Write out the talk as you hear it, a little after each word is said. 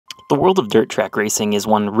The world of dirt track racing is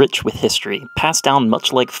one rich with history, passed down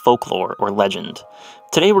much like folklore or legend.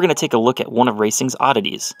 Today we're going to take a look at one of racing's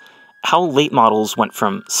oddities, how late models went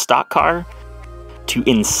from stock car to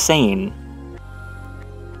insane,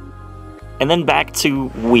 and then back to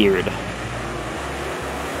weird.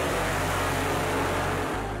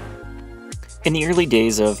 In the early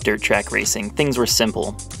days of dirt track racing, things were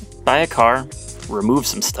simple. Buy a car, remove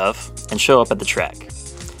some stuff, and show up at the track.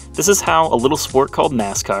 This is how a little sport called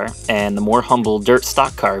NASCAR and the more humble dirt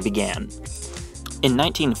stock car began. In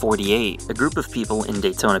 1948, a group of people in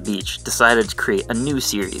Daytona Beach decided to create a new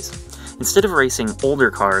series. Instead of racing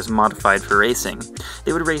older cars modified for racing,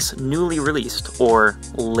 they would race newly released, or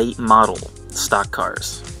late model, stock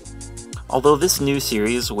cars. Although this new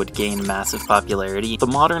series would gain massive popularity, the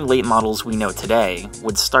modern late models we know today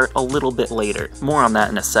would start a little bit later. More on that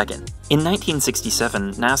in a second. In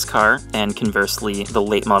 1967, NASCAR, and conversely the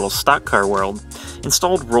late model stock car world,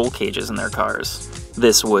 installed roll cages in their cars.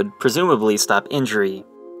 This would presumably stop injury.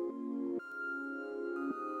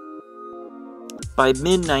 By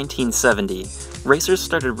mid-1970, racers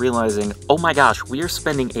started realizing, oh my gosh, we are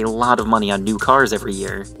spending a lot of money on new cars every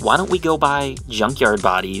year. Why don't we go buy junkyard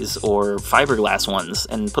bodies or fiberglass ones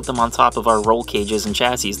and put them on top of our roll cages and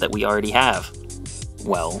chassis that we already have?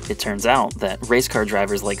 Well, it turns out that race car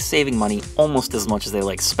drivers like saving money almost as much as they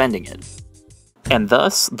like spending it. And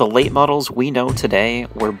thus, the late models we know today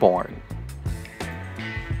were born.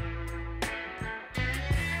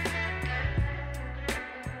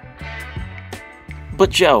 But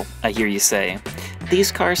Joe, I hear you say,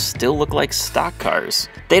 these cars still look like stock cars.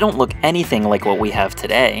 They don't look anything like what we have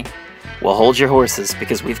today. Well, hold your horses,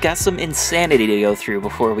 because we've got some insanity to go through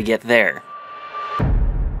before we get there.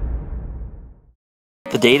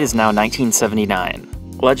 The date is now 1979.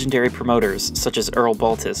 Legendary promoters, such as Earl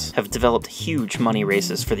Baltus, have developed huge money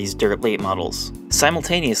races for these dirt late models.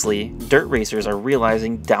 Simultaneously, dirt racers are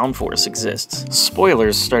realizing downforce exists.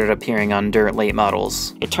 Spoilers started appearing on dirt late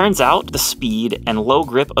models. It turns out the speed and low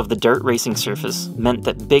grip of the dirt racing surface meant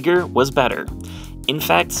that bigger was better. In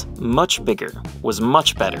fact, much bigger was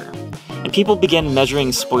much better. And people began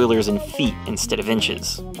measuring spoilers in feet instead of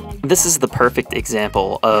inches. This is the perfect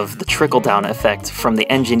example of the trickle-down effect from the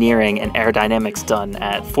engineering and aerodynamics done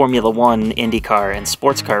at Formula One, IndyCar, and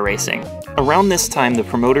sports car racing. Around this time, the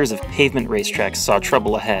promoters of pavement racetracks saw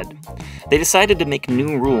trouble ahead. They decided to make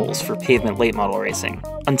new rules for pavement late model racing.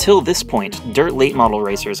 Until this point, dirt late model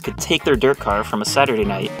racers could take their dirt car from a Saturday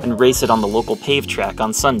night and race it on the local paved track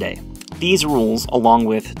on Sunday. These rules, along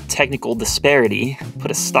with technical disparity,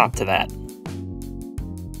 put a stop to that.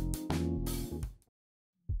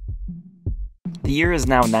 The year is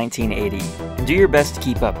now 1980. Do your best to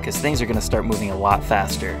keep up, because things are going to start moving a lot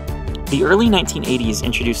faster. The early 1980s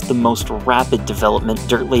introduced the most rapid development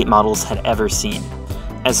dirt late models had ever seen.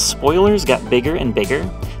 As spoilers got bigger and bigger,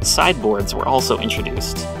 sideboards were also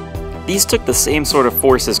introduced. These took the same sort of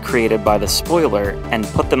forces created by the spoiler and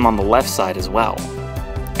put them on the left side as well.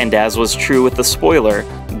 And as was true with the spoiler,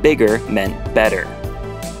 bigger meant better.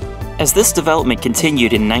 As this development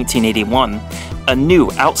continued in 1981, a new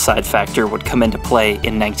outside factor would come into play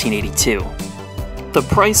in 1982. The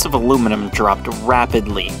price of aluminum dropped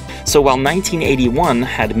rapidly, so while 1981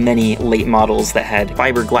 had many late models that had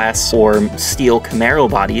fiberglass or steel Camaro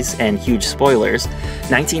bodies and huge spoilers,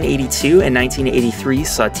 1982 and 1983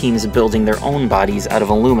 saw teams building their own bodies out of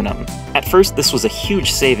aluminum. At first, this was a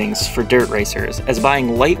huge savings for dirt racers, as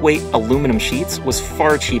buying lightweight aluminum sheets was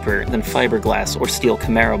far cheaper than fiberglass or steel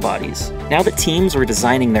Camaro bodies. Now that teams were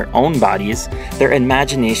designing their own bodies, their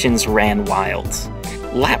imaginations ran wild.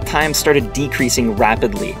 Lap times started decreasing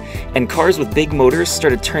rapidly, and cars with big motors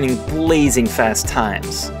started turning blazing fast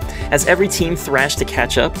times. As every team thrashed to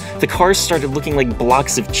catch up, the cars started looking like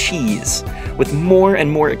blocks of cheese, with more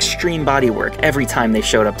and more extreme bodywork every time they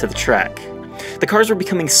showed up to the track. The cars were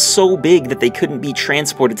becoming so big that they couldn't be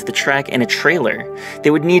transported to the track in a trailer.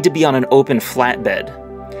 They would need to be on an open flatbed.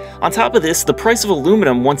 On top of this, the price of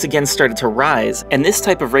aluminum once again started to rise, and this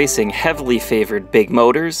type of racing heavily favored big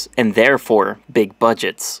motors, and therefore big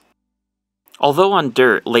budgets. Although on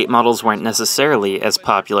dirt, late models weren't necessarily as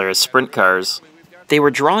popular as sprint cars, they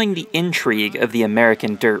were drawing the intrigue of the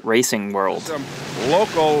American dirt racing world. Some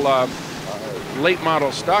local late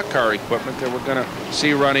model stock car equipment that we're going to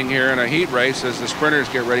see running here in a heat race as the sprinters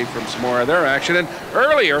get ready for some more of their action. And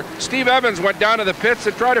earlier, Steve Evans went down to the pits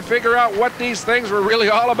to try to figure out what these things were really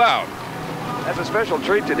all about. As a special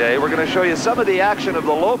treat today, we're going to show you some of the action of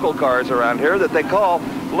the local cars around here that they call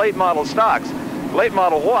late model stocks. Late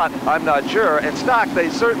model what? I'm not sure. And stock, they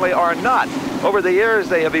certainly are not. Over the years,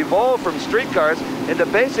 they have evolved from street cars into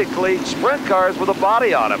basically sprint cars with a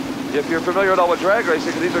body on them. if you're familiar at all with drag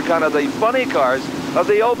racing, these are kind of the funny cars of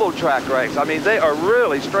the oval track race. I mean, they are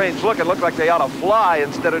really strange looking. Look like they ought to fly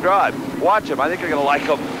instead of drive. Watch them. I think you're going to like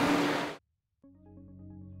them.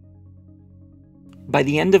 By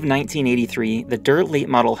the end of 1983, the dirt late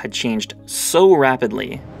model had changed so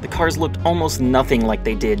rapidly, the cars looked almost nothing like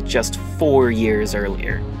they did just 4 years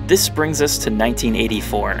earlier. This brings us to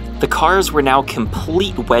 1984. The cars were now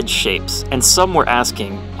complete wedge shapes, and some were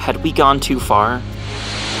asking, had we gone too far?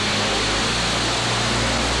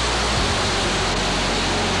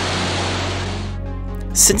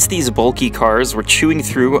 Since these bulky cars were chewing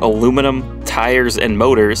through aluminum, tires, and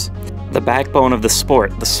motors, the backbone of the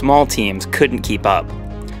sport, the small teams, couldn't keep up,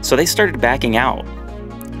 so they started backing out.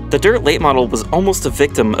 The dirt late model was almost a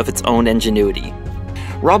victim of its own ingenuity.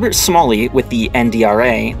 Robert Smalley with the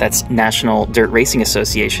NDRA, that's National Dirt Racing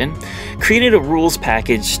Association, created a rules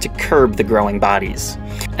package to curb the growing bodies.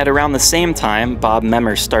 At around the same time, Bob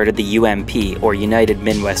Memmer started the UMP, or United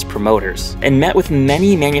Midwest Promoters, and met with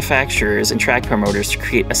many manufacturers and track promoters to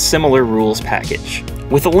create a similar rules package.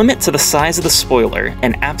 With a limit to the size of the spoiler,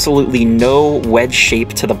 and absolutely no wedge shape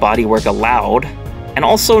to the bodywork allowed, and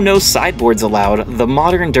also no sideboards allowed, the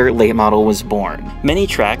modern dirt late model was born. Many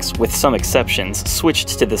tracks, with some exceptions,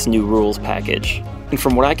 switched to this new rules package, and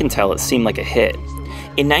from what I can tell, it seemed like a hit.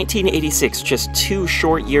 In 1986, just 2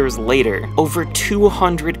 short years later, over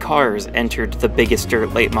 200 cars entered the biggest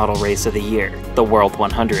dirt late model race of the year, the World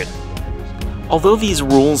 100. Although these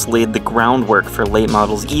rules laid the groundwork for late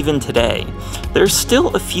models even today, there's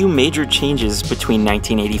still a few major changes between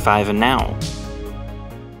 1985 and now.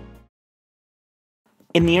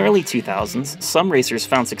 In the early 2000s, some racers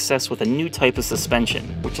found success with a new type of suspension,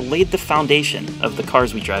 which laid the foundation of the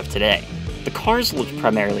cars we drive today. The cars looked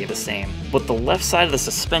primarily the same, but the left side of the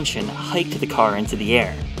suspension hiked the car into the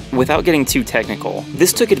air. Without getting too technical,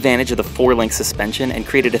 this took advantage of the 4-link suspension and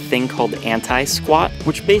created a thing called anti-squat,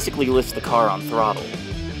 which basically lifts the car on throttle.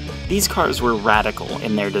 These cars were radical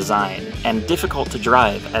in their design, and difficult to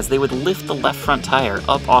drive as they would lift the left front tire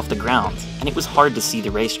up off the ground, and it was hard to see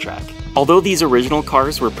the racetrack. Although these original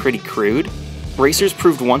cars were pretty crude, racers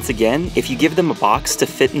proved once again, if you give them a box to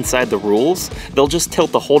fit inside the rules, they'll just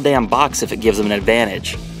tilt the whole damn box if it gives them an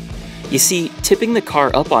advantage. You see, tipping the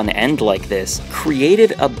car up on end like this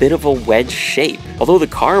created a bit of a wedge shape. Although the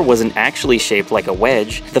car wasn't actually shaped like a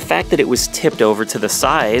wedge, the fact that it was tipped over to the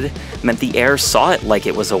side meant the air saw it like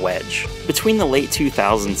it was a wedge. Between the late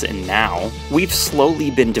 2000s and now, we've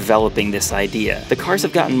slowly been developing this idea. The cars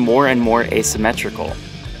have gotten more and more asymmetrical.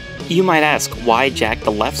 You might ask, why jack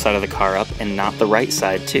the left side of the car up and not the right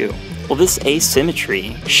side too? Well, this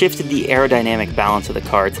asymmetry shifted the aerodynamic balance of the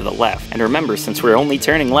car to the left. And remember, since we're only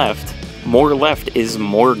turning left is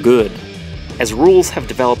more good. As rules have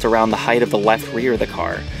developed around the height of the left rear of the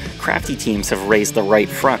car, crafty teams have raised the right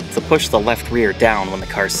front to push the left rear down when the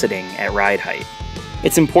car's sitting at ride height.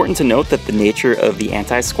 It's important to note that the nature of the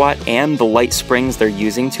anti-squat and the light springs they're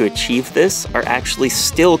using to achieve this are actually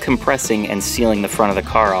still compressing and sealing the front of the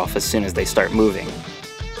car off as soon as they start moving.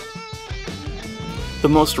 The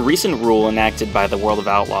most recent rule enacted by the World of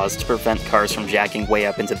Outlaws to prevent cars from jacking way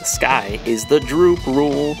up into the sky is the droop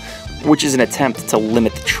rule, which is an attempt to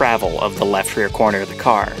limit the travel of the left rear corner of the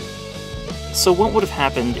car. So what would have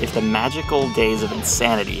happened if the magical days of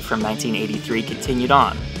insanity from 1983 continued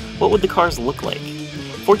on? What would the cars look like?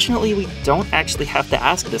 Fortunately, we don't actually have to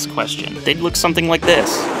ask this question. They'd look something like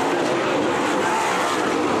this.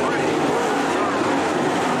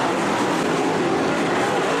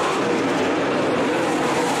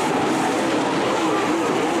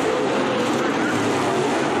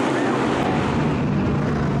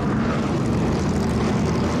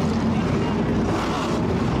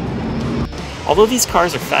 Although these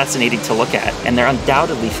cars are fascinating to look at, and they're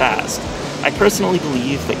undoubtedly fast, I personally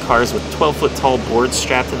believe that cars with 12-foot tall boards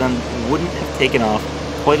strapped to them wouldn't have taken off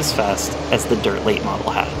quite as fast as the dirt late model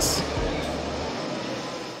has.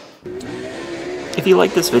 If you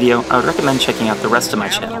like this video, I would recommend checking out the rest of my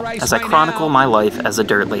channel, as I chronicle my life as a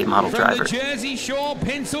dirt late model driver. From Jersey Shore,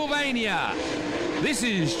 Pennsylvania, this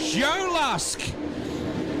is Joe Lusk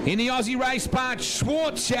in the Aussie Race Park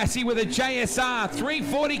Schwartz chassis with a JSR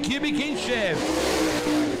 340 cubic inch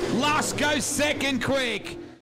Chev. Lusk goes second quick.